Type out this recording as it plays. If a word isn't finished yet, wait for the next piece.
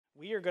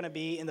We are going to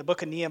be in the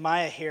book of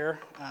Nehemiah here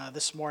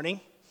this morning,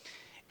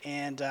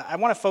 and I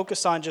want to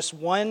focus on just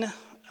one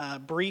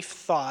brief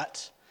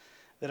thought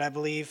that I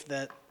believe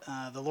that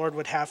the Lord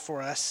would have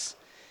for us.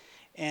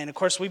 And of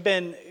course, we've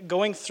been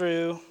going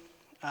through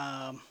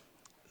the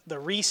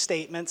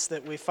restatements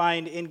that we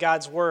find in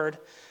God's Word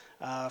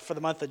for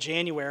the month of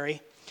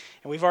January,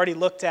 and we've already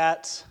looked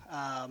at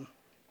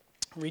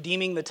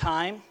redeeming the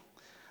time.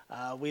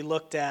 We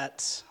looked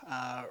at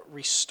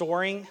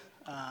restoring.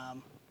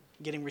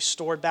 Getting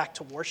restored back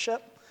to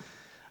worship.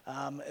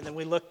 And then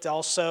we looked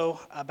also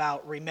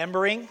about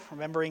remembering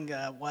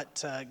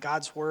what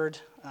God's Word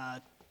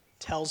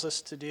tells us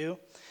to do.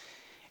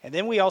 And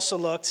then we also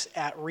looked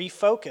at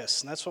refocus,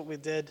 and that's what we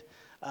did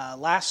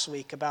last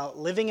week, about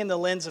living in the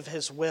lens of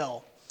His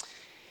will.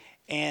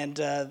 And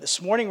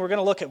this morning we're going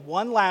to look at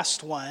one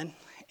last one,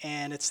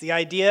 and it's the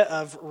idea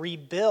of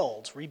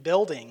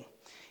rebuilding.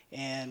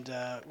 And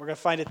we're going to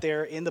find it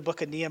there in the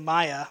book of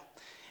Nehemiah,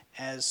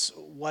 as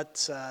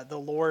what the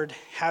Lord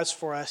has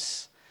for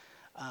us.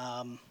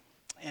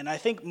 And I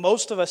think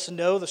most of us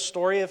know the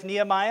story of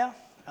Nehemiah.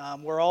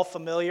 We're all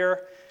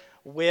familiar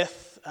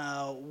with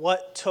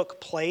what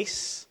took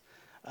place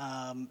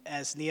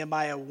as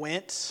Nehemiah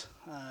went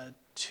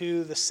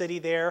to the city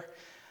there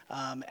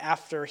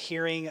after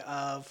hearing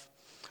of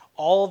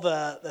all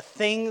the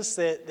things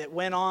that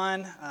went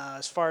on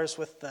as far as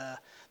with the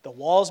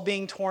walls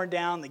being torn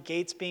down, the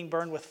gates being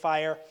burned with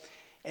fire.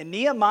 And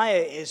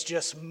Nehemiah is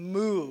just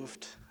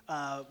moved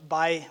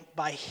by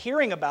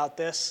hearing about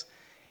this,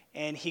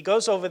 and he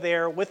goes over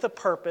there with a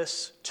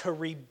purpose to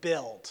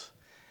rebuild.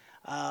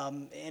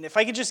 And if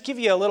I could just give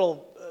you a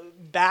little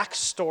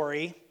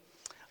backstory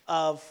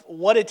of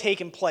what had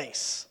taken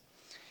place.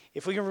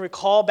 If we can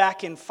recall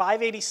back in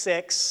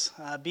 586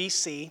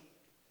 BC,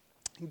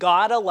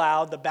 God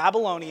allowed the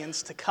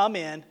Babylonians to come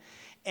in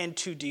and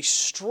to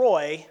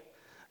destroy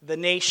the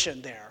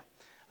nation there.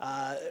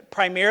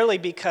 Primarily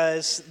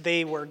because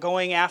they were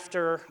going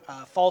after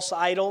false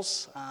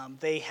idols.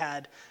 They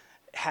had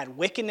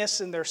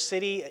wickedness in their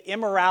city,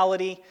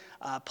 immorality,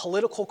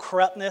 political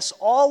corruptness,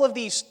 all of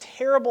these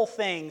terrible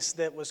things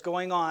that was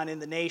going on in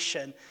the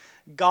nation.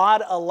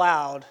 God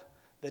allowed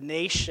the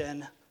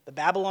nation, the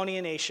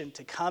Babylonian nation,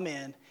 to come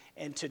in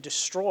and to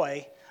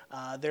destroy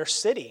their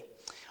city.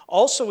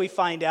 Also, we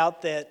find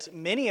out that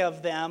many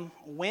of them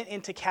went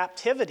into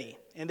captivity,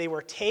 and they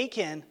were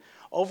taken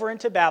over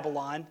into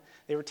Babylon.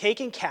 They were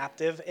taken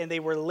captive, and they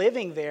were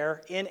living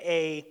there in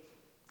a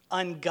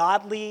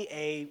ungodly,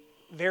 a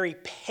very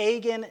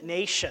pagan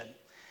nation.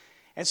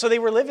 And so they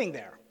were living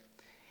there.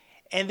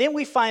 And then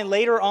we find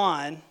later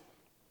on,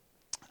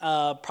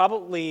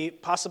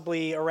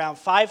 possibly around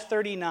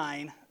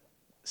 539,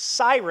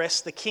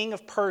 Cyrus, the king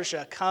of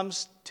Persia,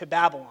 comes to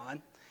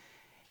Babylon,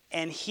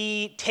 and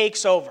he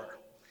takes over.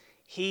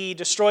 He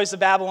destroys the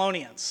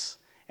Babylonians.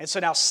 And so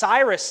now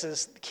Cyrus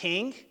is the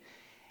king.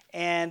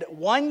 And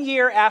 1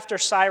 year after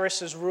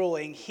Cyrus'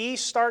 ruling, he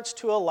starts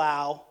to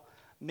allow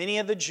many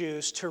of the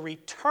Jews to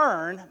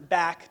return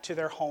back to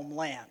their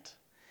homeland.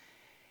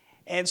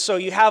 And so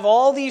you have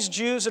all these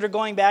Jews that are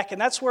going back, and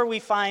that's where we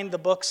find the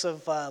books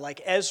of like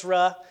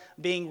Ezra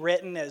being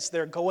written as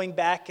they're going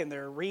back and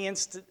they're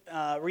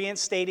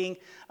reinstating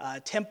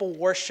temple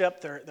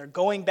worship. They're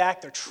going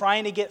back, they're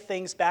trying to get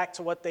things back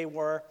to what they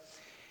were.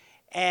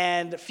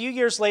 And a few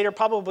years later,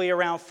 probably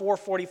around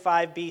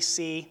 445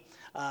 BC,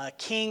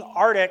 King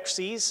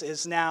Artaxerxes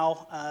is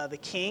now the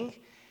king.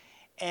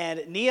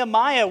 And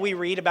Nehemiah, we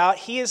read about,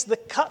 he is the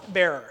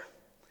cupbearer.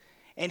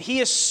 And he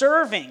is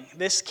serving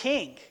this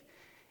king.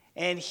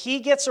 And he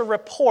gets a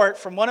report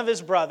from one of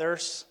his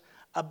brothers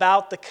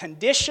about the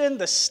condition,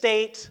 the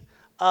state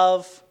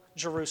of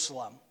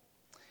Jerusalem.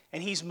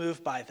 And he's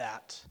moved by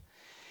that.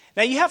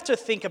 Now you have to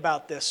think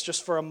about this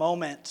just for a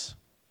moment.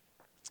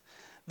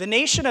 The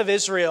nation of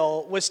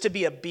Israel was to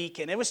be a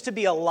beacon. It was to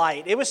be a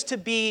light. It was to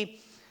be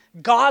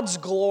God's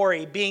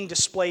glory being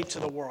displayed to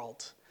the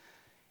world.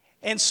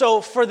 And so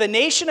for the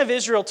nation of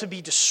Israel to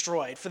be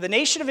destroyed, for the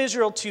nation of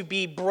Israel to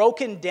be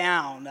broken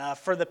down,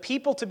 for the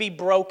people to be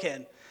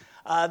broken,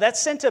 that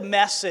sent a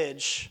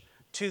message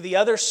to the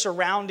other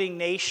surrounding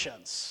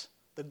nations.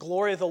 The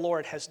glory of the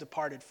Lord has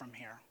departed from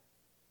here.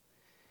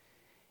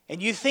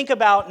 And you think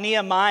about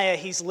Nehemiah,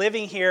 he's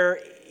living here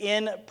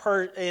in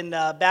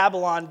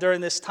Babylon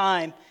during this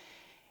time,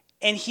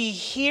 and he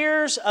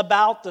hears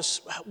about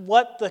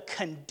what the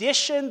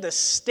condition, the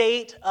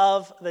state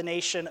of the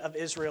nation of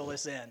Israel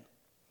is in.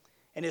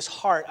 And his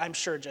heart, I'm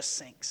sure, just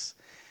sinks.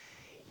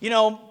 You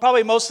know,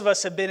 probably most of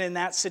us have been in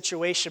that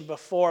situation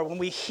before when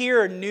we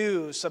hear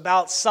news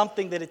about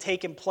something that had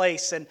taken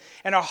place and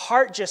our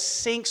heart just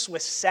sinks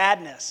with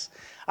sadness.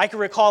 I can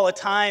recall a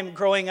time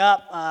growing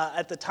up,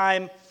 at the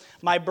time,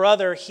 my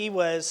brother, he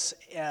was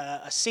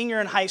a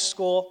senior in high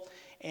school,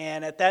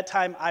 and at that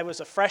time I was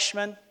a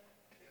freshman.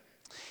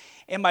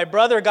 And my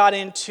brother got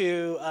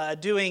into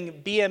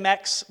doing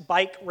BMX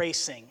bike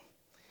racing.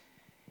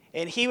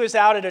 And he was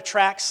out at a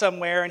track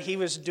somewhere, and he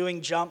was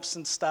doing jumps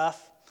and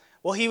stuff.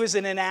 Well, he was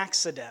in an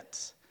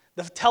accident.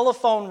 The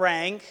telephone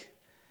rang,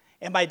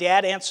 And my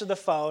dad answered the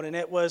phone, and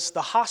it was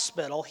the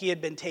hospital. He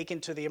had been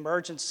taken to the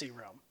emergency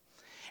room.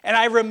 And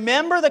I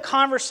remember the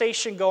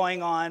conversation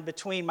going on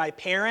between my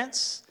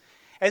parents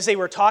as they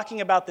were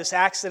talking about this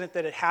accident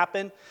that had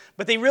happened,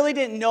 but they really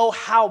didn't know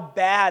how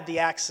bad the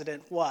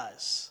accident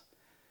was.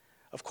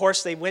 Of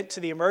course, they went to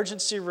the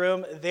emergency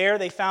room. There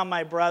they found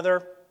my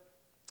brother.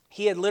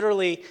 He had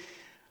literally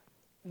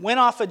went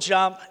off a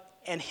jump,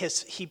 and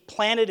he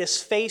planted his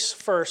face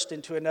first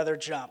into another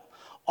jump.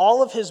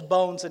 All of his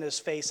bones in his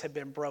face had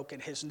been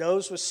broken. His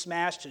nose was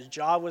smashed. His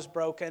jaw was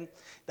broken.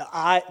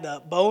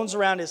 The bones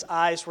around his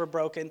eyes were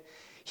broken.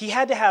 He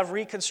had to have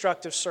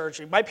reconstructive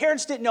surgery. My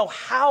parents didn't know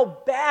how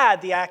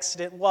bad the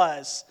accident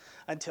was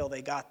until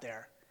they got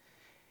there.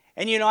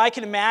 And I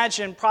can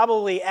imagine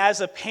probably as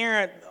a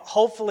parent,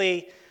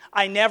 hopefully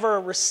I never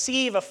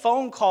receive a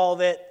phone call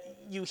that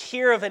you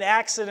hear of an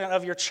accident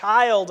of your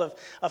child,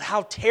 of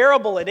how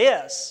terrible it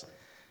is.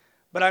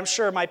 But I'm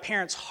sure my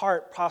parents'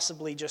 heart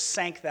possibly just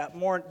sank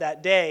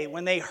that day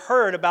when they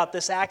heard about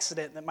this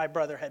accident that my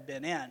brother had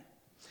been in.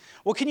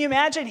 Well, can you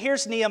imagine?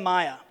 Here's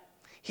Nehemiah.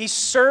 He's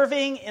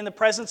serving in the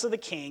presence of the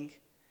king,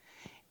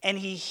 and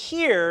he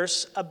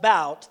hears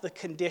about the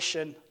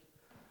condition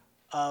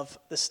of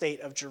the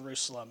state of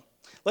Jerusalem.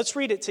 Let's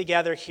read it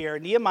together here.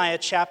 Nehemiah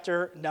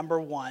chapter number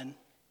 1.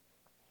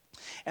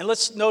 And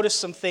let's notice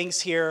some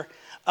things here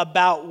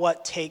about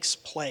what takes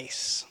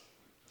place.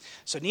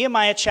 So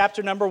Nehemiah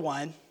chapter number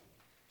 1.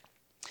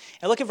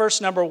 And look at verse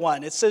number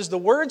 1. It says, "The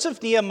words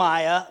of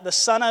Nehemiah, the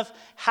son of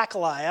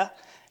Hakaliah.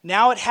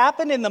 Now it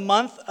happened in the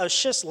month of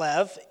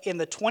Chislev, in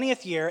the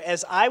 20th year,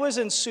 as I was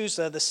in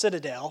Susa, the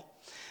citadel,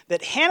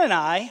 that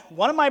Hanani,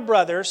 one of my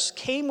brothers,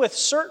 came with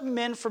certain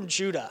men from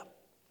Judah.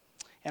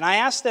 And I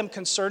asked them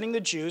concerning the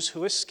Jews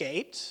who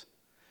escaped,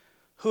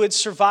 who had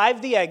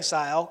survived the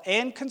exile,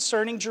 and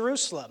concerning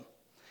Jerusalem.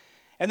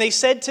 And they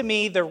said to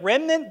me, the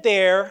remnant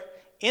there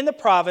in the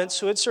province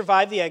who had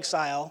survived the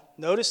exile,"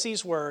 notice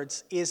these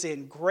words, "is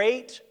in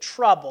great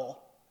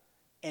trouble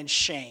and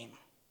shame.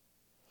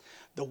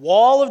 The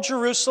wall of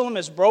Jerusalem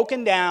is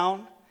broken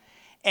down,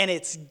 and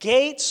its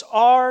gates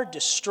are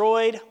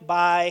destroyed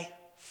by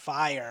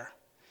fire."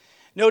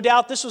 No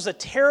doubt this was a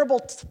terrible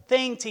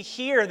thing to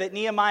hear that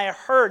Nehemiah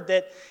heard,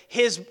 that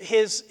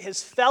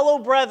his fellow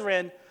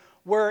brethren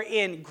were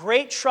in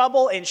great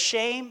trouble and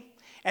shame,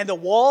 and the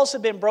walls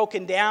have been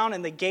broken down,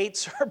 and the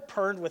gates are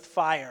burned with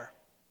fire.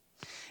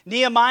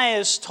 Nehemiah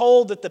is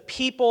told that the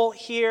people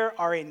here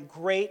are in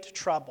great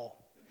trouble.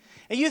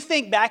 And you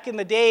think back in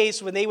the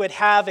days when they would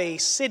have a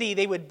city,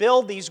 they would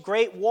build these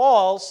great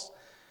walls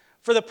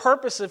for the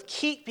purpose of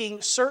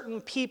keeping certain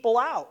people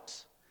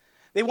out.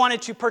 They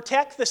wanted to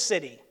protect the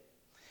city.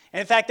 And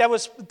in fact, that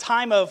was a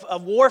time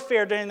of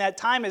warfare during that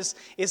time, is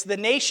the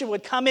nation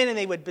would come in and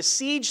they would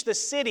besiege the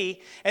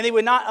city, and they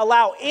would not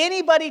allow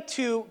anybody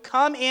to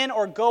come in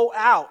or go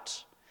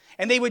out.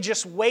 And they would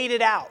just wait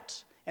it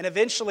out. And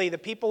eventually the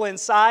people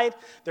inside,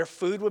 their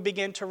food would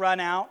begin to run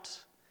out.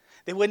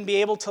 They wouldn't be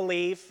able to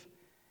leave.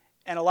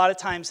 And a lot of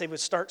times they would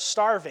start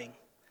starving.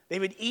 They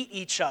would eat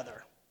each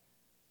other.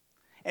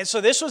 And so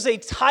this was a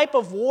type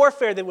of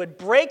warfare that would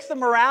break the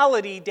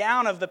morality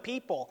down of the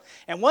people.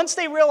 And once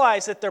they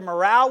realized that their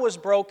morale was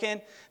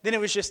broken, then it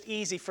was just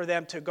easy for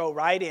them to go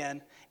right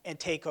in and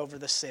take over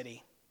the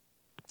city.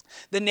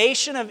 The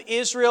nation of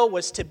Israel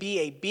was to be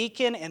a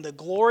beacon, and the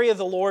glory of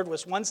the Lord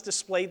was once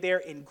displayed there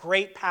in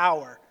great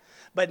power.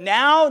 But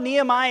now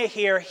Nehemiah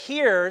here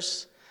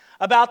hears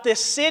about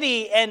this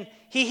city, and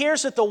he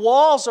hears that the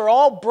walls are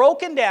all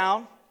broken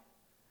down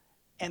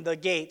and the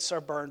gates are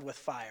burned with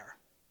fire.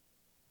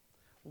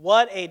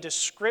 What a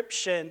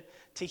description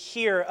to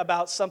hear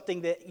about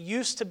something that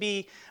used to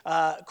be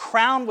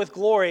crowned with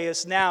glory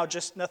is now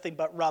just nothing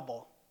but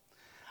rubble.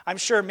 I'm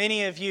sure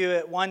many of you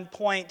at one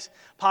point,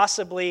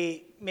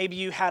 possibly maybe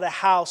you had a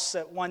house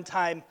at one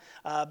time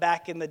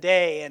back in the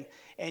day,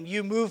 and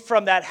you moved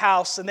from that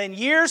house, and then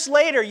years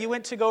later you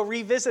went to go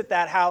revisit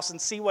that house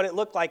and see what it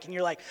looked like, and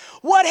you're like,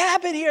 what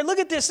happened here? Look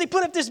at this. They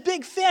put up this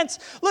big fence.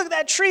 Look at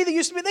that tree that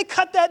used to be, they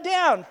cut that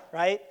down,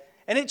 right?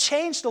 And it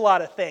changed a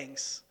lot of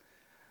things.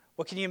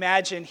 Well, can you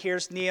imagine?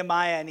 Here's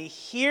Nehemiah, and he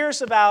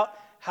hears about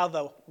how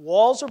the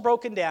walls are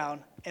broken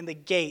down and the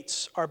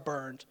gates are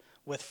burned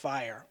with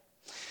fire.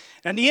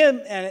 Now,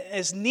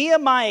 as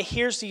Nehemiah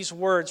hears these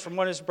words from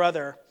one of his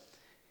brother,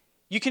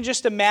 you can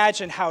just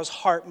imagine how his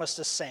heart must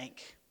have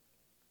sank.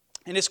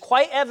 And it's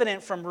quite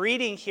evident from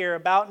reading here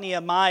about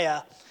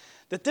Nehemiah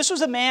that this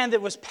was a man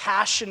that was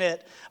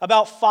passionate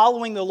about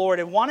following the Lord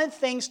and wanted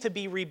things to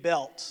be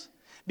rebuilt.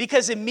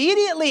 Because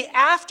immediately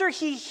after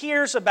he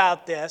hears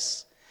about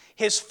this,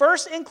 his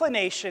first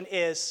inclination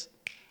is,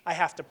 I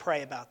have to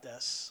pray about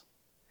this.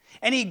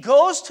 And he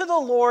goes to the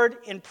Lord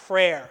in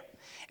prayer.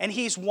 And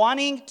he's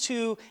wanting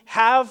to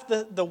have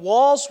the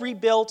walls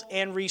rebuilt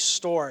and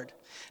restored.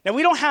 Now,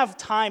 we don't have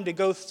time to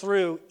go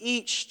through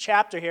each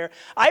chapter here.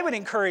 I would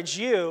encourage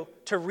you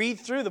to read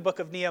through the book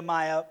of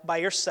Nehemiah by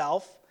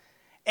yourself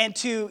and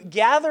to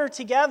gather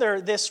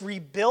together this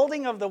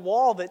rebuilding of the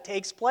wall that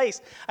takes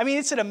place. I mean,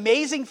 it's an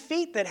amazing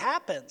feat that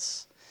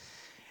happens.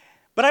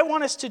 But I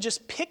want us to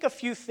just pick a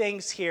few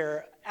things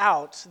here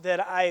out that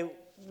I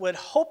would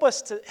help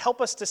us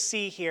to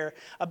see here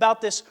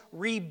about this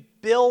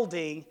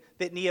rebuilding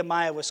that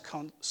Nehemiah was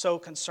so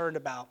concerned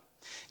about.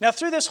 Now,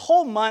 through this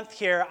whole month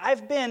here,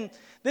 I've been,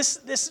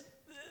 this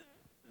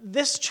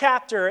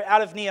chapter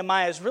out of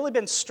Nehemiah has really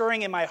been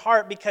stirring in my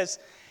heart, because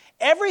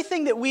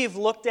everything that we've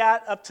looked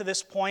at up to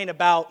this point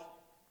about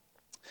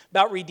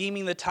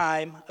redeeming the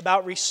time,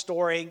 about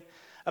restoring,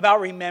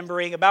 about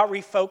remembering, about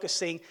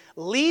refocusing,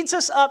 leads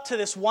us up to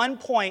this one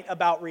point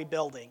about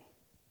rebuilding.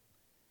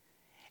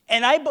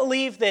 And I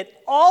believe that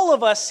all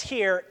of us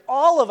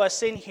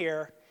in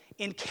here,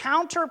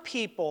 encounter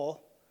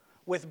people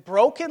with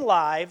broken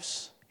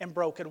lives and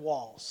broken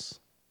walls.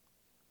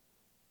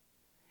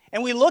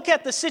 And we look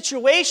at the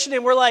situation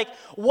and we're like,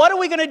 what are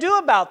we going to do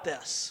about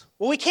this?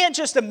 Well, we can't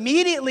just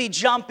immediately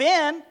jump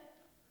in,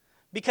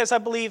 because I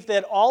believe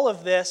that all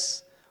of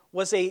this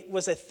was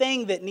a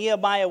thing that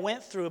Nehemiah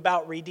went through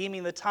about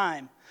redeeming the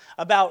time,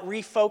 about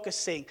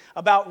refocusing,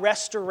 about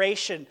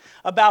restoration,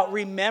 about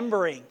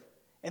remembering.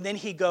 And then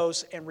he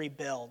goes and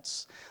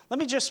rebuilds. Let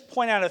me just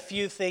point out a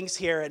few things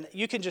here, and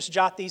you can just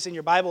jot these in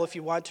your Bible if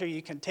you want to.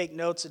 You can take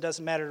notes. It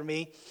doesn't matter to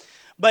me.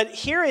 But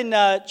here in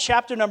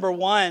chapter number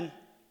 1,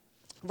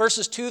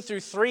 verses 2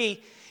 through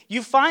 3,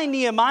 you find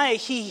Nehemiah.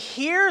 He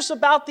hears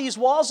about these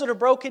walls that are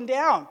broken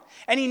down,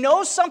 and he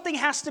knows something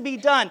has to be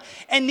done.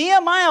 And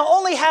Nehemiah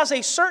only has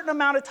a certain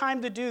amount of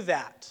time to do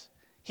that.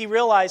 He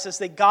realizes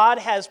that God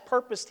has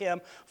purposed him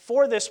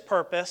for this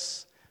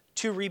purpose,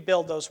 to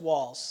rebuild those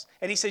walls.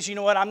 And he says, you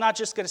know what, I'm not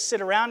just going to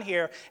sit around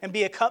here and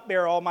be a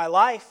cupbearer all my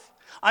life.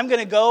 I'm going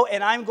to go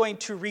and I'm going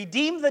to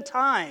redeem the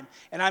time,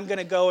 and I'm going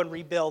to go and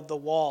rebuild the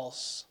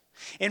walls.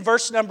 In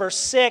verse number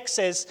 6,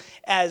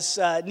 as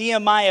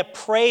Nehemiah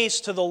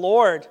prays to the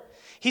Lord,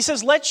 he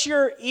says, let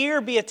your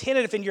ear be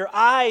attentive and your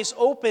eyes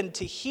open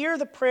to hear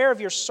the prayer of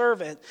your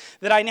servant,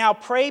 that I now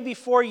pray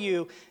before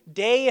you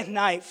day and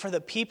night for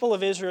the people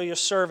of Israel, your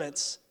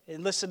servants.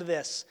 And listen to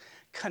this,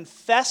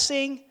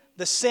 confessing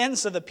the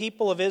sins of the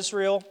people of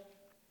Israel,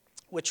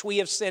 which we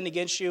have sinned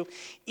against you.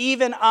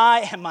 Even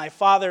I and my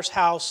father's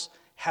house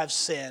have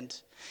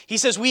sinned. He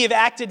says, we have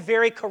acted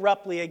very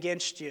corruptly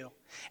against you.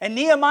 And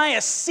Nehemiah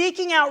is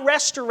seeking out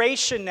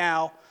restoration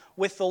now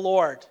with the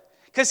Lord,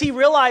 because he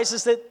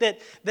realizes that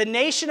the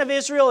nation of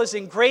Israel is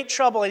in great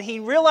trouble, and he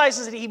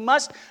realizes that he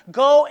must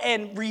go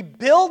and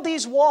rebuild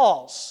these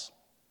walls.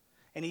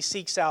 And he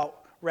seeks out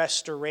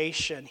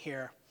restoration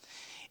here.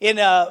 In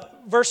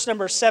verse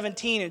number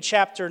 17 in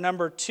chapter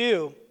number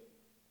 2,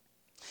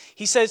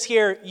 he says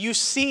here, you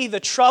see the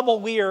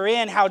trouble we are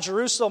in, how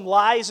Jerusalem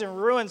lies in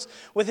ruins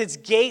with its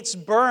gates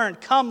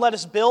burned. Come, let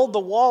us build the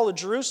wall of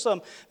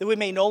Jerusalem, that we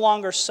may no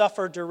longer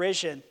suffer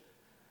derision.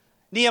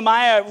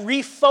 Nehemiah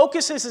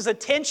refocuses his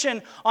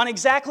attention on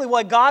exactly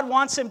what God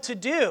wants him to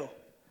do,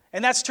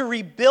 and that's to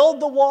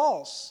rebuild the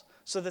walls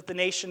so that the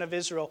nation of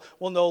Israel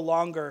will no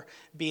longer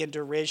be in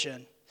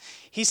derision.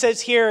 He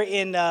says here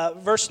in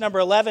verse number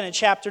 11 in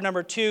chapter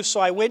number 2, so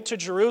I went to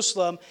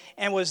Jerusalem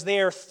and was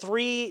there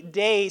 3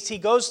 days. He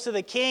goes to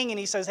the king and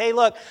he says, hey,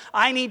 look,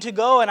 I need to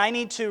go and I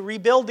need to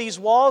rebuild these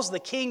walls. The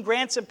king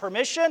grants him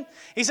permission.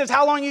 He says,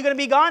 how long are you going to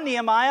be gone,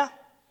 Nehemiah?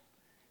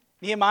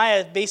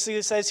 Nehemiah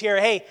basically says here,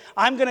 hey,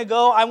 I'm going to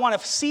go. I want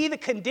to see the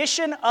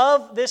condition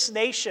of this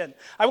nation.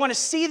 I want to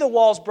see the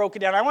walls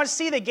broken down. I want to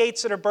see the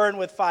gates that are burned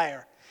with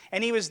fire.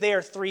 And he was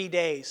there 3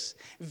 days,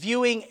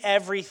 viewing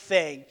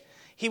everything.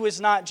 He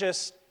was not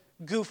just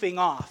goofing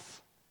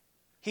off.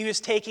 He was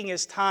taking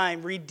his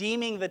time,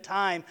 redeeming the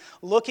time,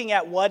 looking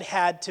at what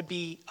had to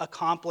be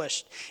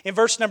accomplished. In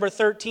verse number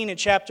 13 in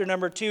chapter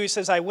number 2, he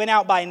says, I went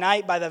out by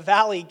night by the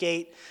valley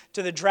gate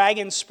to the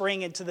dragon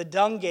spring and to the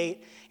dung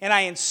gate, and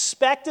I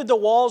inspected the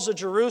walls of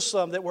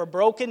Jerusalem that were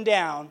broken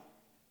down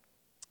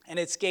and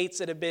its gates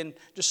that had been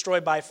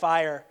destroyed by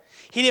fire.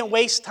 He didn't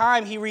waste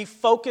time. He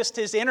refocused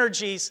his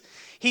energies.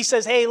 He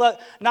says, hey, look,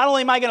 not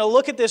only am I going to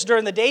look at this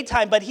during the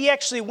daytime, but he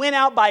actually went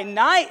out by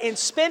night and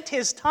spent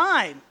his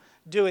time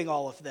doing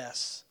all of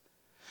this.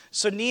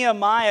 So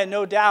Nehemiah,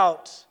 no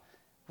doubt,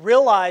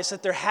 realized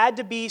that there had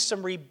to be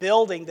some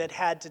rebuilding that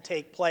had to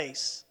take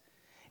place.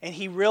 And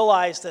he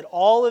realized that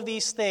all of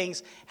these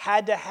things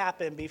had to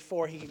happen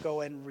before he could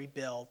go and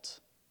rebuild.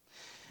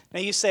 Now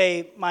you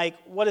say, Mike,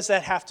 what does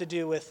that have to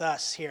do with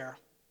us here?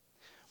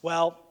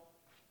 Well,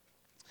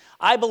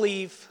 I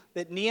believe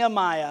that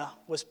Nehemiah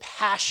was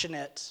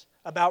passionate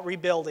about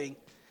rebuilding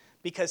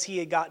because he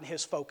had gotten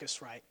his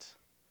focus right.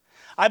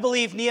 I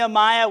believe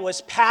Nehemiah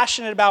was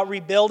passionate about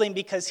rebuilding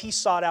because he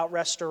sought out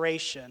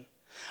restoration.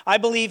 I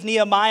believe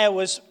Nehemiah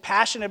was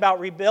passionate about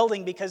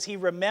rebuilding because he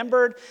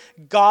remembered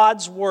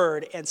God's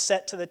word and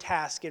set to the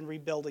task in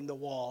rebuilding the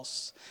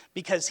walls,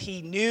 because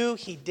he knew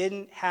he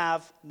didn't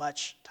have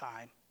much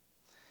time.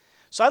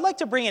 So I'd like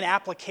to bring an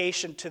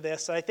application to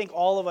this that I think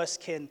all of us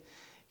can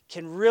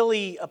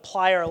really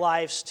apply our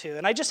lives to.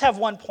 And I just have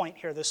one point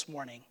here this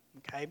morning,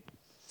 okay?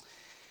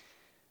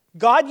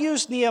 God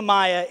used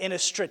Nehemiah in a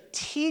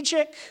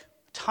strategic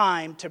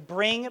time to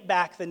bring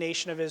back the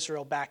nation of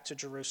Israel back to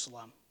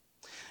Jerusalem.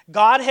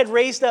 God had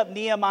raised up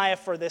Nehemiah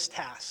for this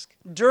task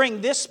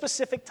during this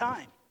specific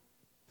time.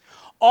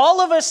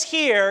 All of us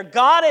here,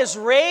 God has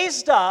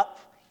raised up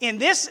in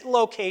this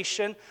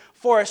location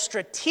for a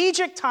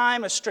strategic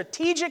time, a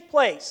strategic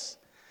place.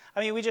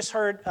 I mean, we just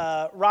heard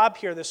Rob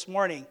here this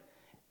morning,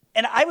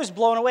 and I was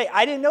blown away.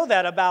 I didn't know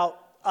that about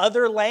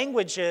other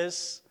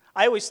languages.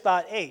 I always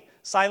thought, hey,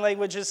 sign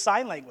language is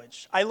sign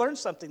language. I learned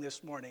something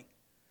this morning.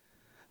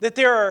 That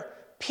there are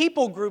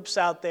people groups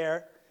out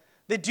there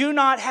that do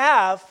not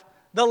have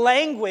the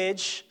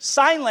language,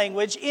 sign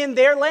language, in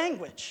their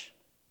language.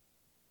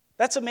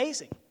 That's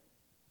amazing.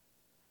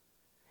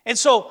 And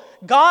so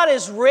God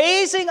is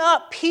raising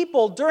up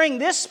people during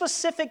this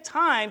specific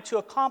time to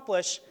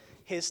accomplish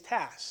his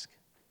task.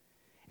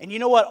 And you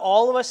know what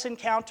all of us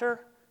encounter?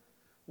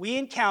 We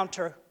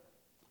encounter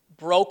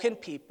broken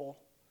people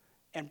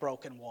and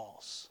broken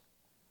walls.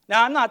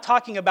 Now, I'm not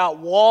talking about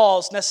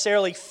walls,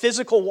 necessarily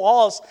physical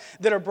walls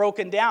that are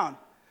broken down.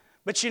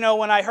 But you know,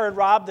 when I heard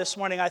Rob this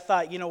morning, I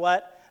thought, you know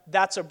what?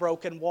 That's a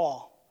broken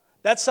wall.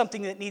 That's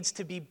something that needs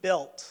to be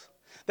built.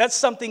 That's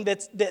something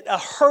that a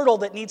hurdle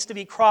that needs to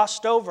be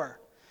crossed over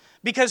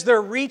because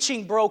they're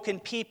reaching broken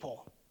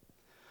people.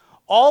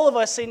 All of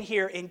us in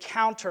here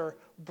encounter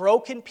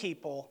broken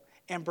people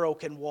and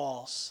broken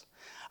walls.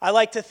 I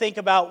like to think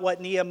about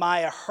what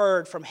Nehemiah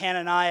heard from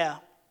Hananiah.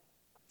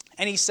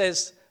 And he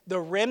says, the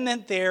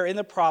remnant there in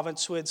the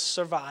province who had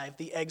survived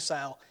the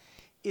exile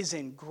is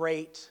in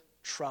great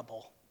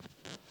trouble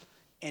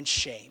and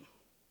shame.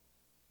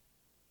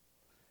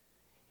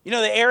 You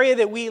know, the area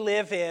that we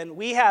live in,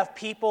 we have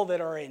people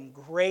that are in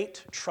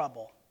great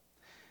trouble.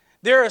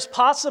 There is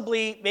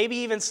possibly, maybe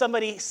even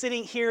somebody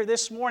sitting here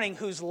this morning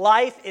whose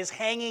life is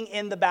hanging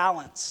in the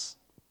balance.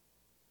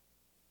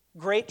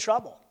 Great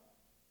trouble.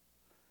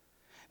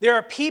 There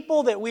are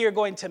people that we are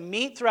going to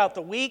meet throughout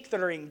the week that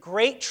are in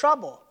great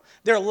trouble.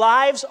 Their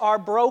lives are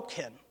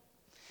broken.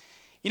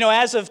 You know,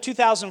 as of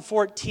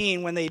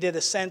 2014, when they did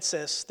a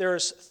census,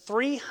 there's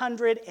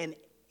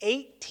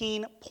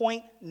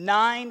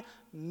 318.9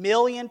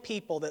 million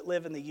people that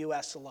live in the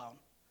U.S. alone.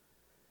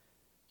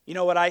 You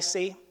know what I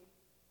see?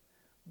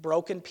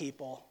 Broken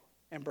people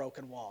and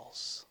broken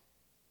walls.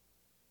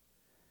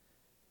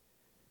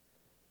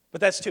 But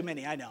that's too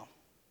many, I know.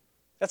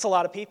 That's a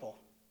lot of people.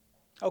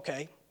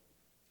 Okay.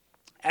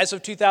 As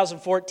of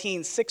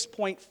 2014,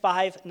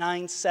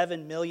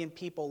 6.597 million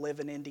people live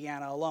in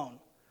Indiana alone.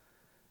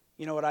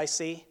 You know what I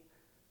see?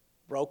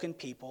 Broken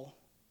people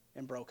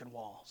and broken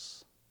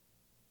walls.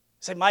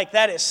 You say, Mike,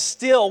 that is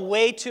still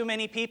way too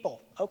many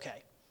people.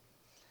 Okay.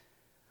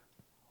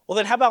 Well,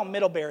 then how about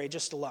Middlebury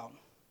just alone?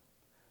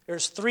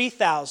 There's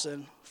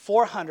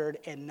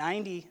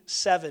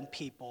 3,497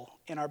 people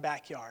in our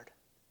backyard.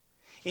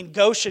 In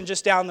Goshen,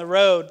 just down the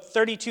road,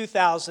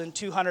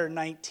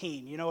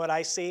 32,219. You know what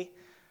I see?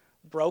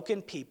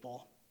 Broken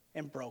people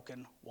and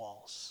broken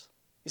walls.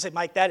 You say,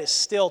 Mike, that is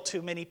still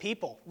too many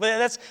people.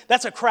 Well,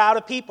 that's a crowd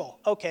of people.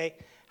 Okay.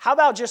 How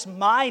about just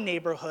my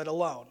neighborhood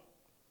alone?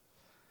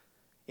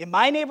 In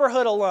my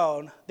neighborhood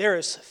alone, there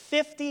is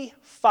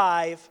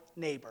 55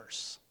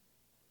 neighbors.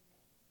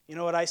 You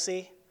know what I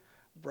see?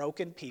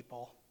 Broken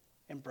people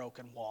and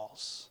broken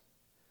walls.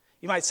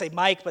 You might say,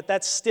 Mike, but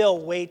that's still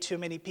way too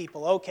many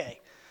people. Okay.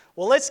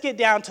 Well, let's get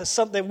down to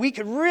something we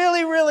could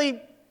really,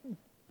 really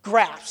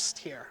grasp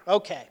here.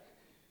 Okay.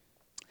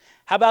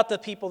 How about the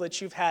people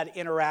that you've had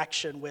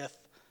interaction with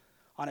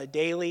on a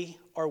daily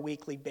or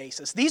weekly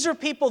basis? These are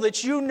people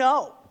that you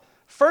know,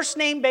 first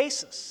name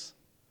basis,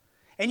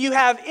 and you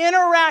have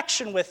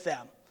interaction with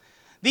them.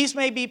 These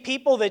may be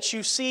people that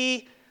you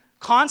see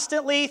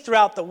constantly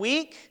throughout the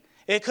week.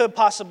 It could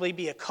possibly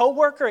be a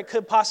coworker. It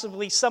could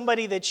possibly be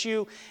somebody that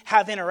you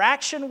have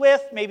interaction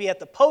with, maybe at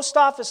the post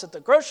office, at the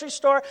grocery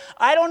store.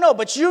 I don't know,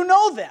 but you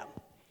know them.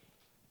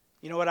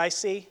 You know what I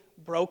see?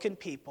 Broken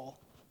people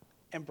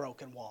and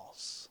broken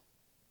walls.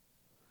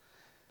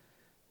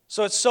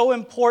 So it's so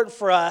important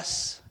for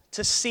us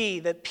to see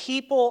that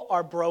people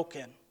are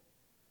broken.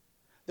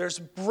 There's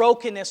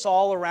brokenness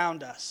all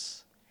around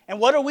us. And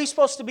what are we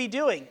supposed to be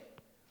doing?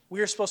 We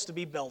are supposed to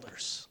be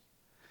builders.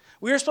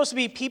 We are supposed to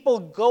be people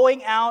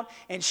going out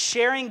and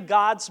sharing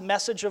God's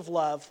message of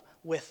love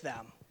with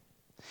them.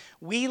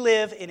 We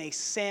live in a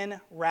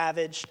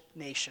sin-ravaged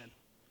nation.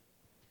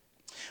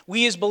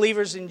 We as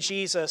believers in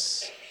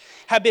Jesus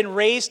have been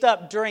raised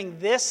up during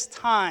this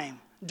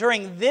time,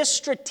 during this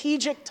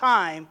strategic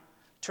time,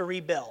 to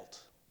rebuild.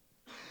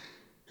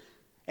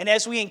 And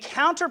as we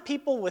encounter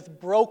people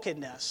with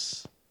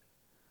brokenness,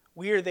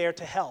 we are there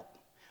to help.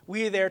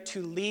 We are there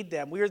to lead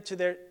them. We are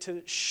there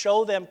to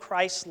show them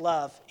Christ's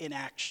love in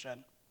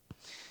action.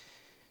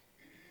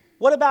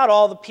 What about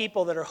all the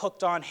people that are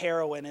hooked on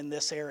heroin in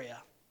this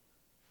area?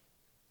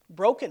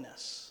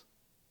 Brokenness.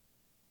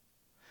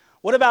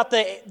 What about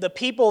the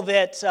people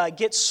that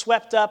get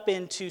swept up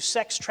into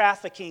sex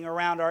trafficking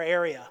around our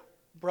area?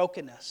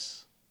 Brokenness.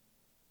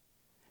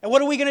 And what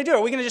are we going to do?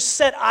 Are we going to just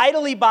sit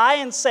idly by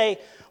and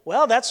say,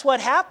 well, that's what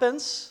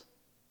happens?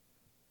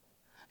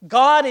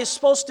 God is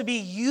supposed to be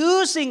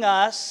using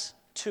us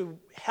to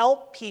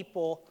help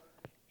people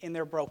in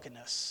their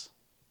brokenness.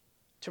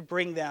 to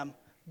bring them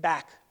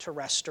back to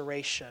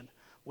restoration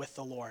with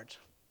the Lord.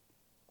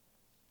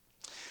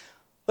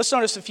 Let's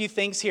notice a few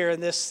things here in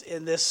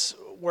this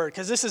word,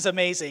 because this is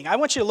amazing. I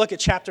want you to look at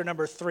chapter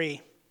number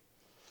 3.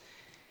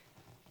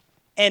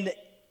 And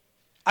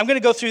I'm going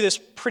to go through this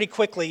pretty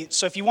quickly,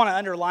 so if you want to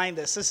underline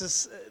this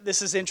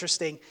is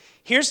interesting.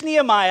 Here's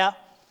Nehemiah.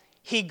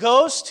 He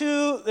goes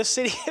to the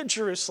city of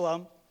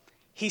Jerusalem.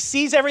 He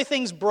sees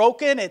everything's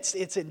broken.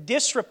 It's in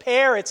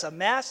disrepair. It's a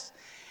mess.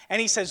 And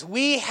he says,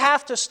 we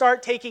have to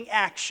start taking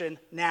action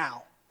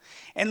now.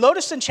 And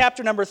notice in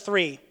chapter number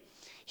 3,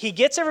 he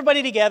gets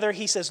everybody together.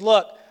 He says,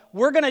 look,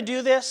 we're going to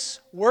do this.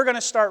 We're going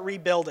to start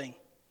rebuilding.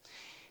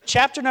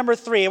 Chapter number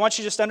 3, I want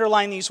you to just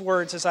underline these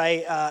words as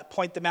I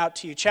point them out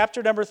to you.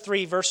 Chapter number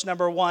 3, verse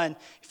number 1, you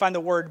find the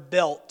word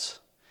built.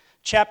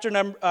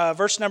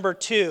 Verse number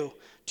 2,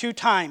 2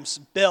 times,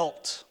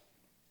 built.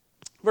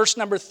 Verse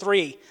number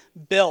 3,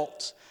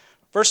 built.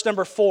 Verse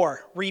number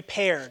 4,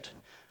 repaired.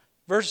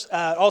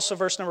 Also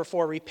verse number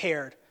 4,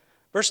 repaired.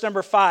 Verse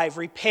number 5,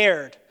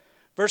 repaired.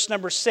 Verse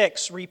number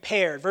 6,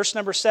 repaired. Verse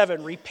number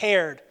 7,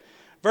 repaired.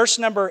 Verse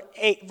number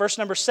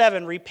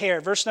 7,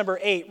 repaired. Verse number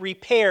 8,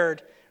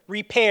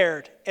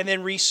 repaired, and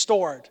then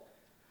restored.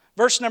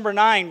 Verse number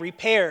 9,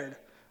 repaired.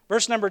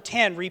 Verse number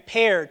 10,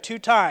 repaired 2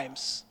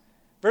 times.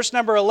 Verse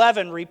number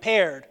 11,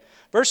 repaired.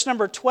 Verse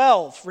number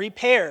 12,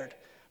 repaired.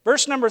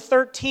 Verse number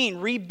 13,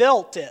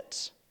 rebuilt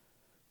it.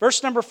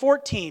 Verse number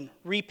 14,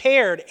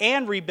 repaired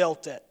and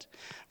rebuilt it.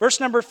 Verse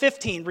number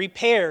 15,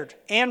 repaired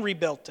and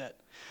rebuilt it.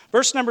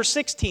 Verse number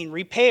 16,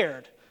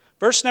 repaired.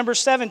 Verse number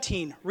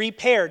 17,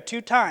 repaired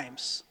 2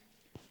 times.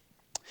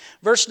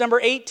 Verse number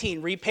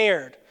 18,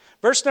 repaired.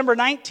 Verse number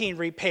 19,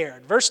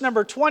 repaired. Verse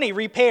number 20,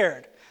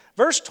 repaired.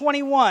 Verse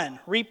 21,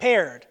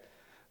 repaired.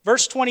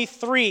 Verse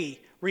 23,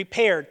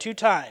 repaired 2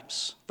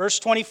 times. Verse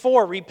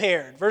 24,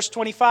 repaired. Verse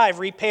 25,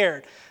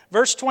 repaired.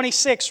 Verse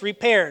 26,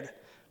 repaired.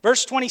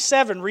 Verse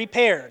 27,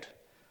 repaired.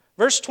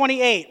 Verse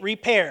 28,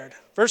 repaired.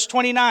 Verse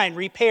 29,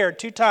 repaired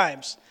 2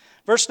 times.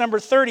 Verse number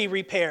 30,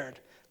 repaired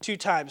 2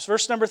 times.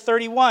 Verse number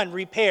 31,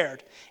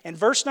 repaired. And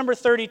verse number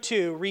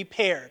 32,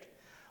 repaired.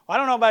 Well, I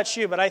don't know about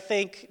you, but I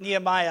think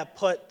Nehemiah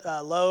put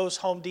Lowe's,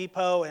 Home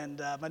Depot, and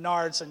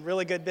Menards in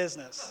really good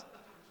business.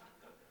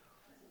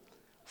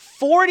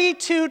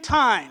 42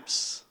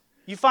 times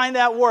you find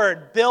that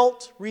word,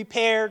 built,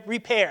 repaired,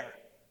 repair.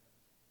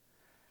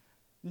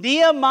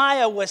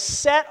 Nehemiah was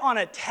set on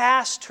a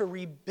task to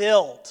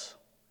rebuild,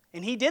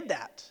 and he did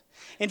that.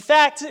 In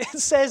fact, it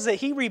says that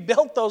he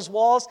rebuilt those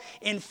walls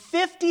in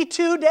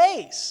 52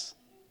 days.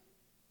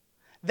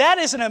 That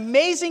is an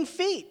amazing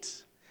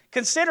feat,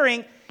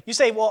 considering, you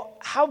say, well,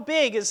 how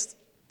big is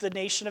the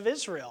nation of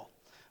Israel?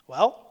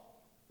 Well,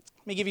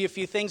 let me give you a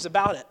few things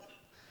about it.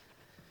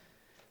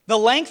 The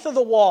length of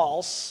the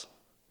walls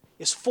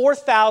is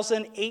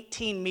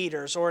 4,018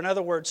 meters, or in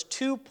other words,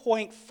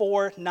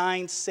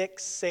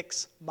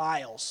 2.4966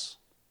 miles.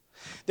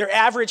 Their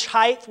average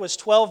height was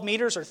 12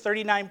 meters, or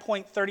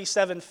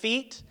 39.37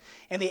 feet,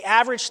 and the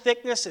average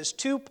thickness is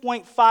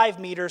 2.5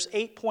 meters,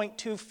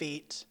 8.2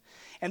 feet.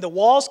 And the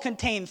walls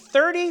contain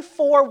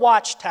 34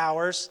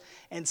 watchtowers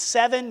and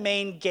 7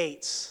 main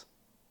gates.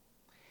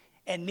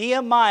 And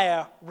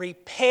Nehemiah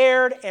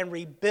repaired and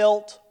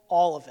rebuilt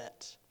all of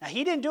it. Now,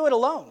 he didn't do it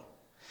alone.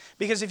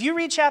 Because if you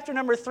read chapter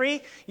number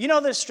 3, you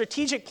know the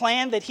strategic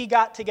plan that he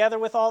got together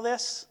with all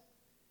this?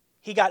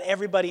 He got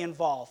everybody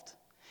involved.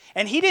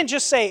 And he didn't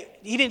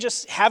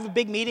just have a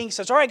big meeting. He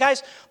says, all right,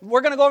 guys,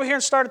 we're going to go over here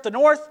and start at the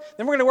north.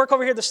 Then we're going to work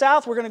over here at the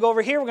south. We're going to go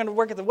over here. We're going to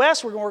work at the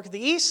west. We're going to work at the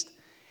east.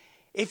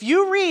 If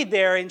you read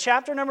there in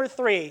chapter number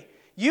 3,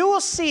 you will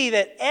see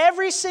that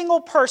every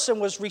single person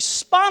was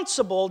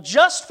responsible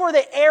just for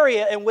the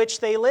area in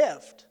which they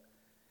lived.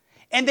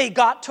 And they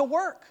got to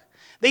work.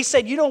 They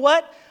said, you know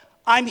what?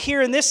 I'm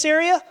here in this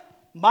area.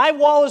 My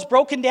wall is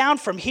broken down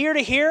from here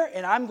to here,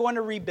 and I'm going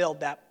to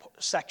rebuild that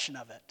section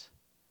of it.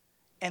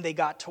 And they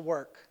got to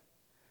work.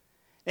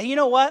 Now, you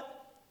know what?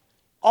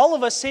 All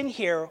of us in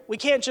here, we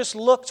can't just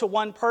look to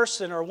one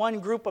person or one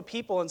group of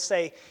people and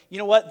say, you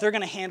know what? They're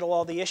going to handle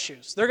all the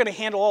issues. They're going to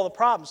handle all the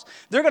problems.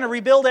 They're going to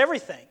rebuild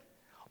everything.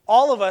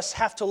 All of us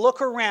have to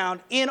look around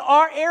in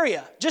our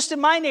area. Just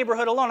in my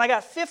neighborhood alone, I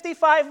got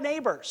 55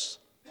 neighbors.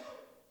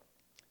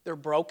 They're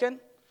broken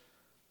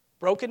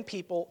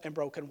people and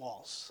broken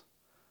walls.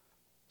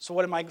 So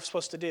what am I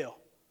supposed to do?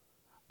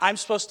 I'm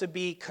supposed to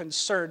be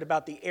concerned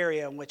about the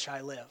area in which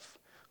I live.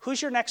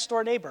 Who's your next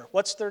door neighbor?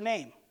 What's their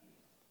name?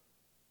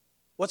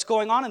 What's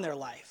going on in their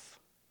life?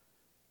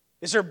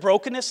 Is there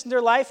brokenness in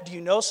their life? Do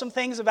you know some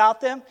things about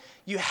them?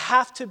 You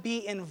have to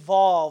be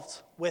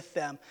involved with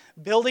them,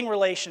 building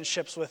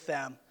relationships with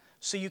them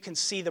so you can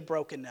see the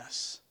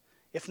brokenness.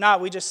 If not,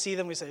 we just see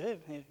them, we say, hey,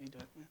 how you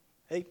doing?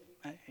 Hey,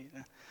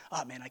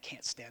 oh man, I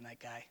can't stand that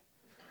guy.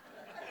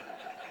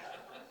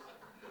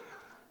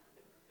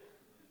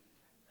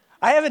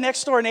 I have a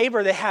next door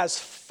neighbor that has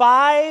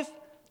 5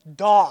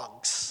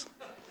 dogs.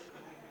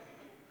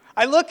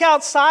 I look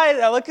outside,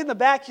 I look in the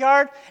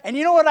backyard, and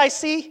you know what I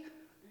see?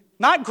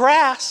 Not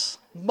grass,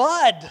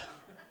 mud.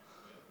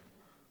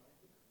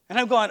 And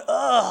I'm going,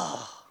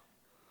 ugh.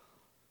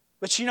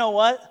 But you know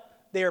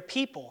what? They are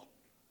people.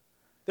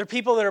 They're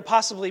people that are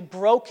possibly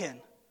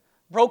broken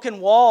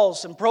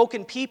walls and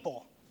broken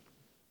people.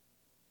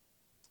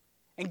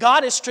 And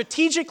God has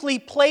strategically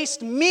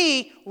placed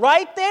me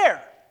right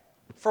there.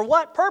 For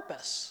what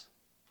purpose?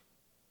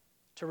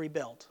 To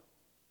rebuild.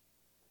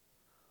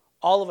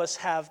 All of us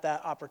have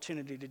that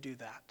opportunity to do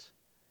that.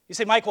 You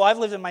say, Mike, well, I've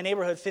lived in my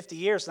neighborhood 50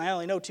 years and I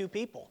only know 2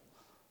 people.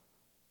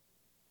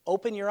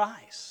 Open your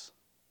eyes.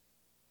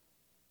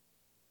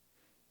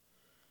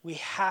 We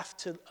have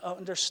to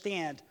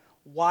understand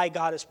why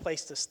God has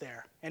placed us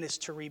there, and it's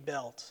to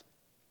rebuild.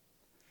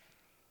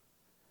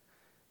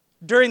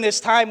 During this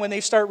time when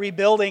they start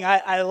rebuilding,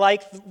 I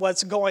like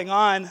what's going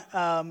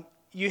on.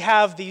 You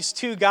have these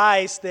 2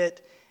 guys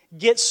that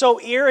get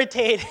so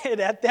irritated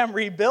at them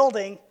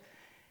rebuilding,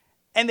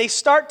 and they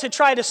start to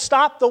try to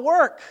stop the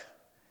work.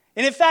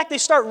 And in fact, they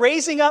start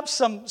raising up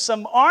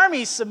some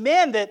armies, some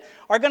men that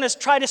are going to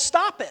try to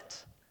stop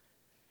it.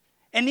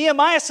 And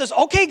Nehemiah says,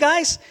 okay,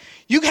 guys,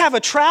 you have a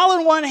trowel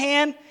in one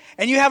hand,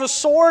 and you have a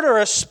sword or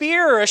a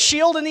spear or a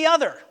shield in the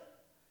other.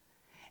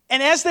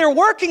 And as they're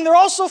working, they're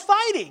also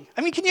fighting.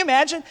 I mean, can you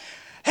imagine?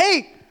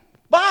 Hey,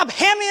 Bob,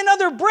 hand me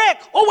another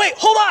brick. Oh, wait,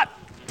 hold on.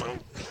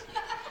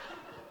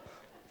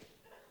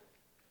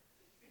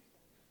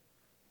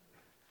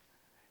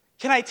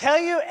 Can I tell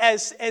you,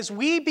 as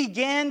we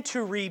begin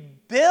to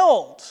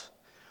rebuild,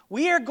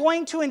 we are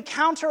going to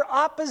encounter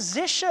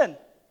opposition.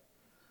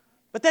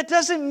 But that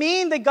doesn't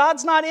mean that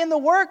God's not in the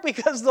work,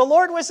 because the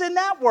Lord was in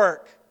that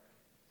work.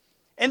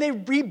 And they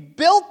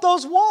rebuilt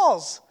those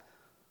walls.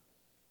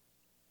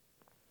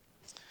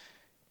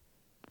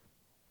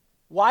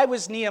 Why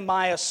was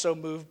Nehemiah so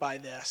moved by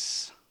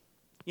this?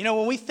 You know,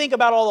 when we think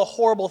about all the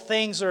horrible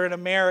things that are in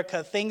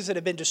America, things that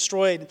have been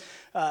destroyed,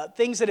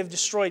 things that have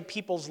destroyed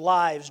people's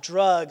lives,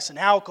 drugs and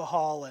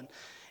alcohol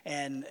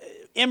and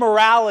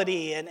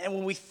immorality, and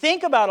when we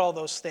think about all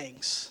those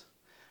things,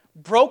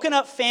 broken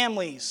up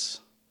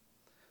families,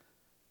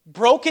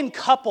 broken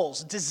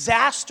couples,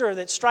 disaster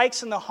that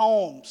strikes in the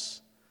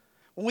homes,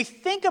 when we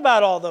think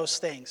about all those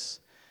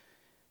things,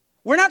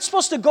 we're not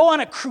supposed to go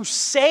on a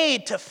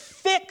crusade to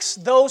fix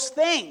those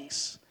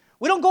things.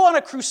 We don't go on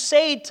a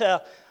crusade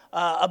to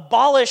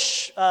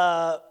abolish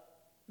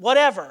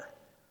whatever.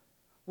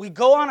 We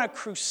go on a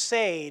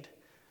crusade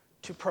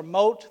to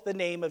promote the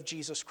name of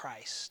Jesus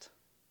Christ,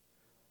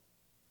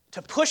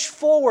 to push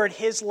forward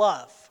His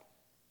love.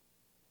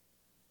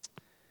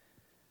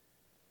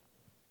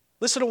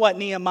 Listen to what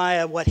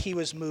Nehemiah, what he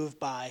was moved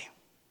by.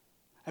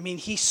 I mean,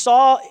 he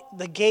saw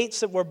the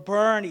gates that were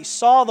burned. He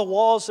saw the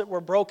walls that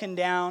were broken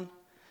down.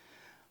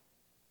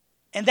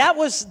 And that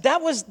was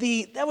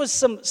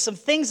some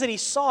things that he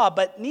saw.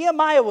 But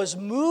Nehemiah was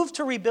moved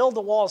to rebuild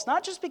the walls,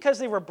 not just because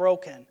they were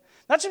broken,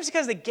 not just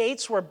because the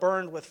gates were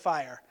burned with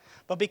fire,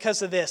 but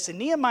because of this. In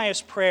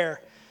Nehemiah's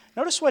prayer,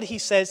 notice what he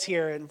says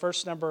here in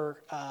verse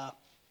number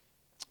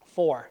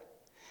 4. It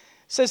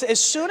says, "As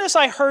soon as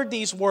I heard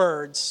these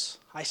words,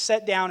 I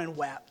sat down and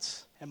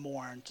wept and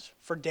mourned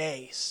for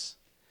days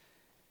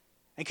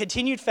and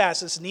continued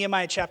fast." This is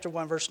Nehemiah chapter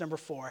 1, verse number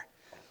 4.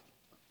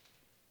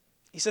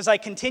 He says, "I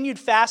continued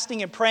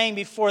fasting and praying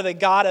before the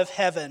God of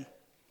heaven.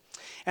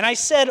 And I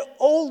said,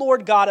 O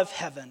Lord God of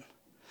heaven,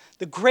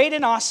 the great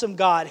and awesome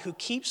God who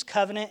keeps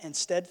covenant and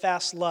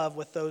steadfast love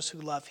with those who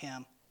love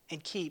Him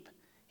and keep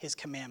His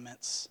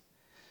commandments."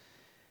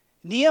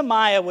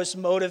 Nehemiah was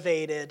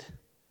motivated,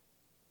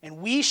 and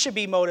we should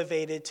be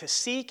motivated to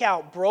seek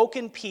out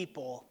broken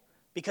people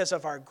because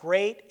of our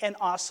great and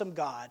awesome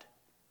God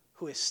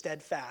who is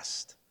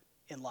steadfast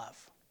in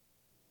love.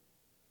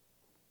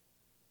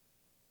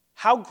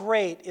 How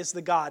great is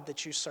the God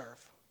that you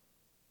serve?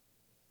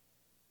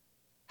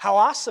 How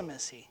awesome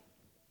is He?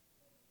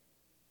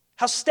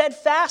 How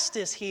steadfast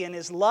is He in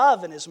His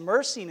love and His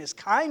mercy and His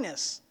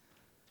kindness?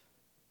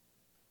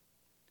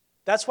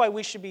 That's why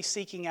we should be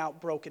seeking out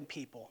broken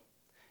people.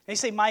 And you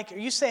say, Mike, are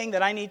you saying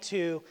that I need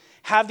to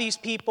have these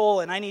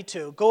people and I need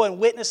to go and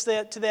witness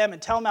to them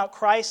and tell them about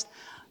Christ?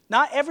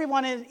 Not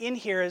everyone in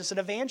here is an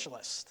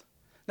evangelist.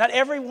 Not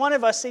every one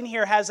of us in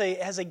here has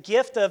a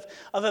gift of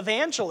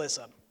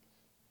evangelism.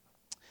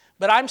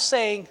 But I'm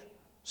saying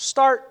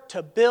start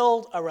to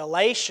build a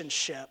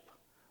relationship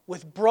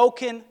with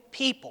broken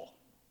people.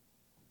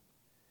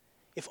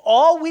 If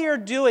all we are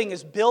doing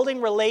is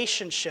building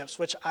relationships,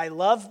 which I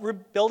love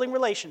building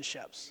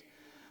relationships,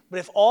 but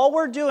if all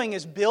we're doing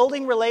is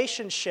building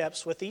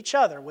relationships with each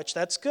other, which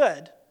that's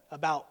good,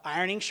 about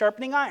ironing,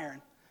 sharpening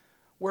iron,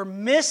 we're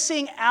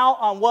missing out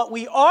on what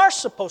we are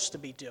supposed to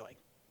be doing.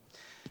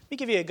 Let me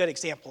give you a good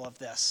example of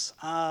this.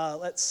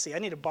 Let's see, I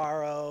need to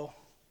borrow...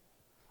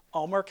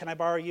 Omer, can I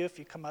borrow you if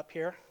you come up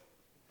here?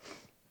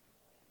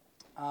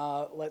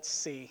 Let's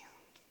see.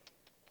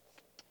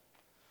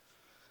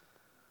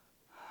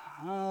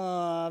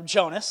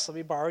 Jonas, let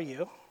me borrow you.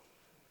 You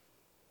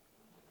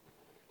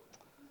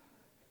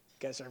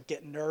guys are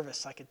getting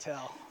nervous, I could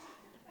tell.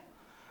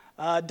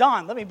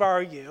 Don, let me borrow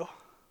you.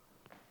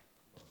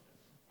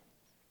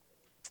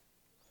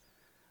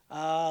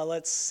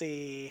 Let's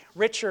see.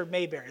 Richard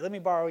Mayberry, let me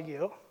borrow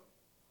you.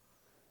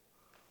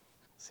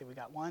 see, we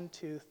got 1,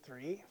 2,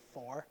 3,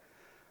 4.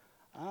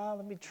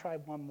 Let me try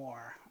one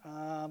more.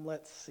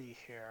 Let's see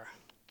here.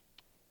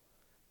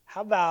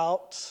 How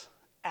about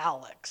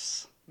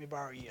Alex? Let me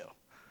borrow you.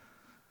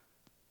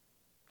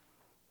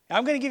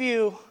 I'm going to give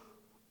you...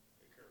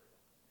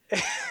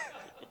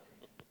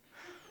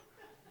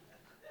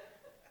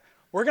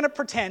 We're going to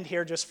pretend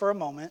here just for a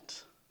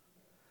moment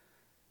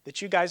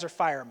that you guys are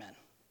firemen,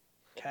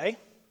 okay?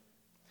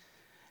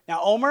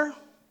 Now, Omer,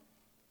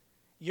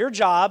 your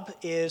job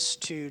is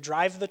to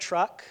drive the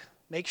truck,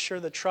 make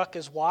sure the truck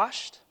is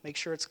washed, make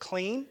sure it's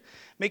clean,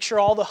 make sure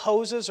all the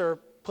hoses are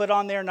put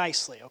on there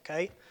nicely,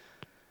 okay?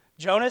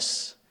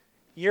 Jonas,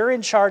 you're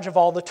in charge of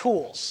all the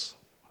tools,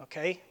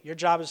 okay? Your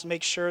job is to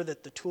make sure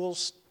that the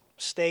tools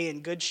stay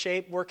in good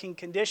shape, working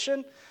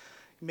condition,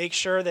 make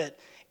sure that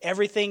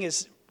everything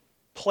is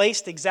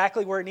placed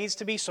exactly where it needs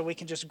to be so we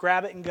can just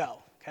grab it and go,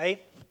 okay?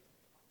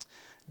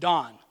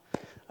 Don,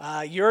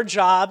 your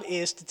job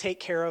is to take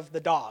care of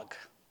the dog,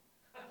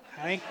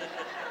 okay?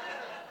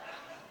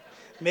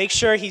 Make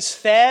sure he's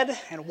fed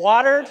and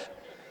watered.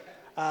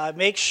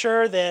 Make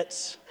sure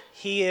that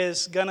he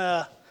is going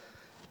to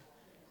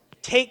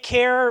take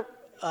care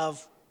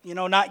of,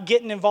 not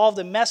getting involved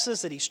in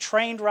messes, that he's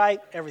trained right,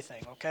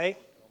 everything, okay?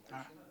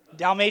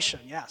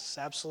 Dalmatian, yes,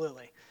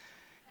 absolutely.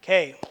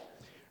 Okay,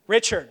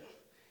 Richard,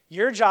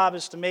 your job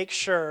is to make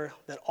sure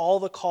that all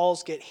the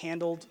calls get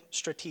handled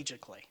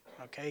strategically,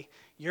 okay?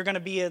 You're going to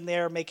be in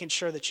there making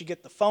sure that you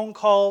get the phone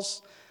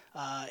calls,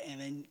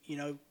 and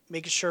then,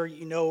 making sure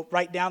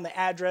write down the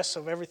address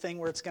of everything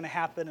where it's going to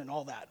happen and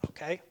all that,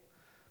 okay?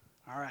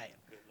 All right.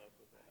 Good luck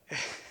with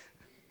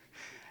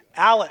that.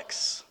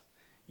 Alex,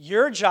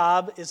 your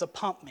job is a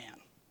pump man,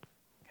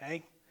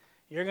 okay?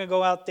 You're going to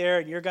go out there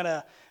and you're going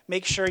to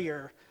make sure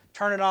you're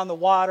turning on the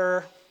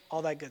water,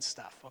 all that good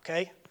stuff,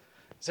 okay?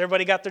 Has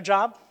everybody got their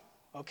job?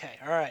 Okay,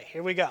 all right,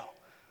 here we go.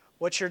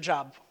 What's your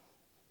job?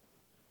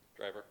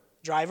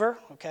 Driver,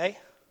 okay.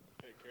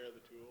 Take care of the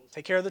tools.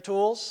 Take care of the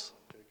tools.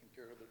 Taking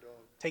care of the dog.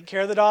 Take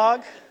care of the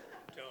dog.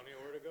 Telling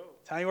you where to go.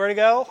 Telling you where to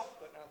go.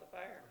 Putting out the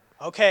fire.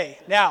 Okay,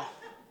 now,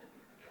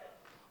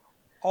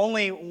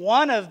 only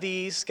one of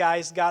these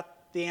guys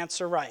got the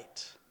answer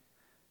right.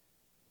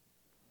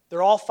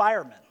 They're all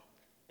firemen.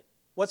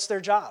 What's their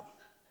job?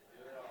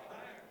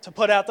 To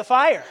put out the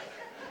fire.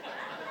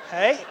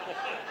 Okay?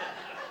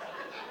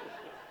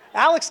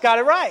 Alex got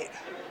it right.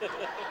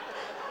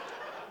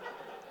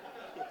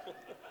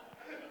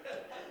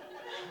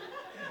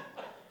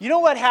 You know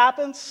what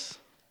happens?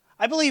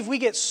 I believe we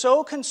get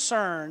so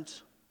concerned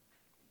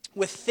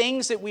with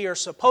things that we are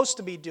supposed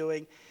to be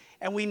doing,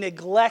 and we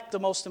neglect the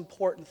most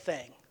important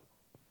thing.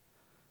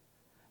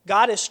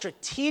 God has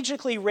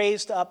strategically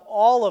raised up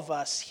all of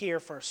us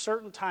here for a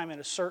certain time in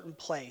a certain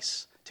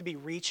place to be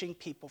reaching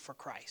people for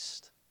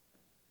Christ.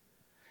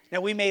 Now,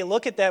 we may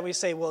look at that and we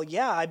say, well,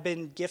 yeah, I've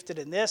been gifted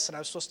in this, and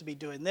I'm supposed to be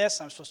doing this,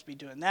 and I'm supposed to be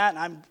doing that,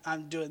 and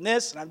I'm doing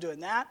this, and I'm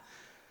doing that.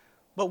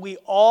 But we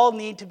all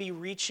need to be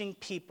reaching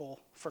people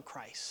for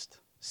Christ,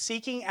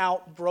 seeking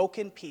out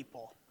broken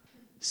people,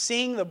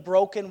 seeing the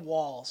broken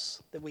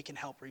walls that we can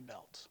help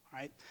rebuild. All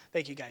right?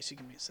 Thank you, guys. You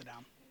can sit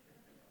down.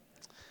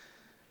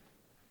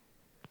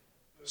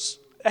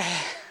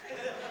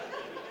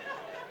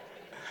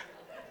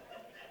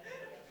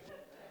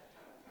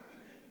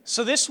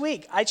 So this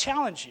week, I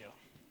challenge you.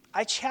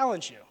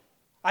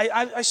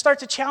 I start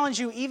to challenge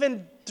you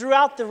even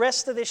throughout the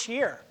rest of this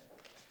year.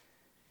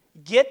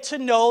 Get to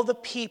know the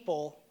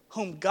people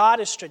whom God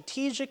has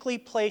strategically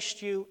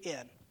placed you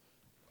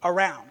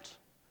around,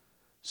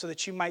 so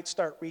that you might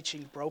start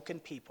reaching broken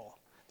people,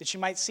 that you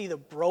might see the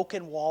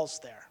broken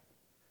walls there.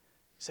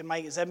 You say,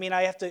 Mike, does that mean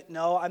I have to?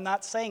 No, I'm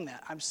not saying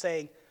that. I'm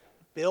saying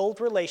build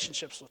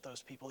relationships with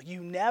those people.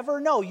 You never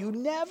know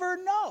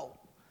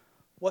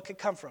what could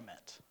come from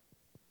it.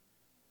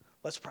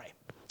 Let's pray.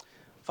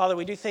 Father,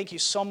 we do thank you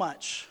so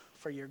much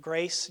for your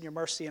grace and your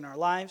mercy in our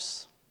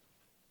lives.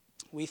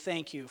 We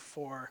thank you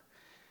for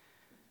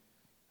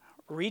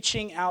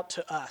reaching out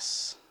to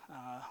us,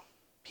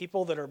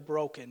 people that are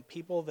broken,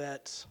 people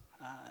that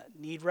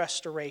need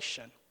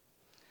restoration.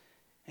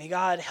 And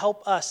God,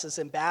 help us as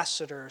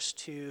ambassadors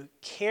to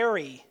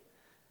carry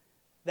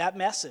that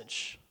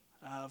message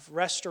of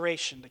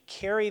restoration, to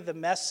carry the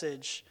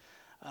message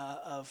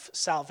of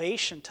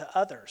salvation to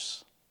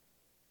others.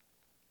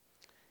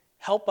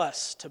 Help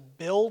us to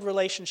build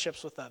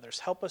relationships with others.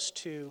 Help us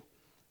to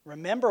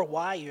remember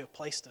why you have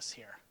placed us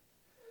here.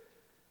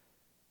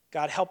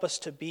 God, help us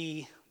to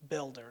be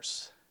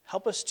builders.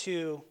 Help us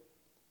to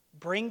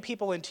bring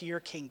people into your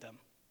kingdom.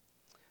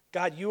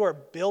 God, you are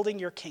building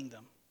your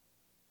kingdom,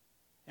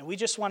 and we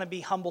just want to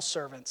be humble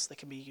servants that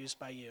can be used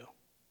by you.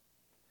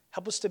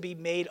 Help us to be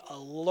made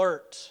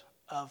alert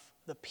of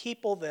the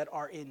people that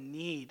are in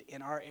need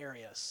in our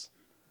areas,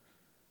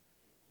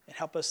 and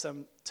help us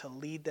to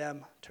lead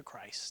them to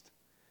Christ.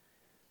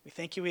 We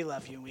thank you, we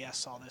love you, and we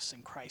ask all this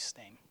in Christ's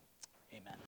name. Amen.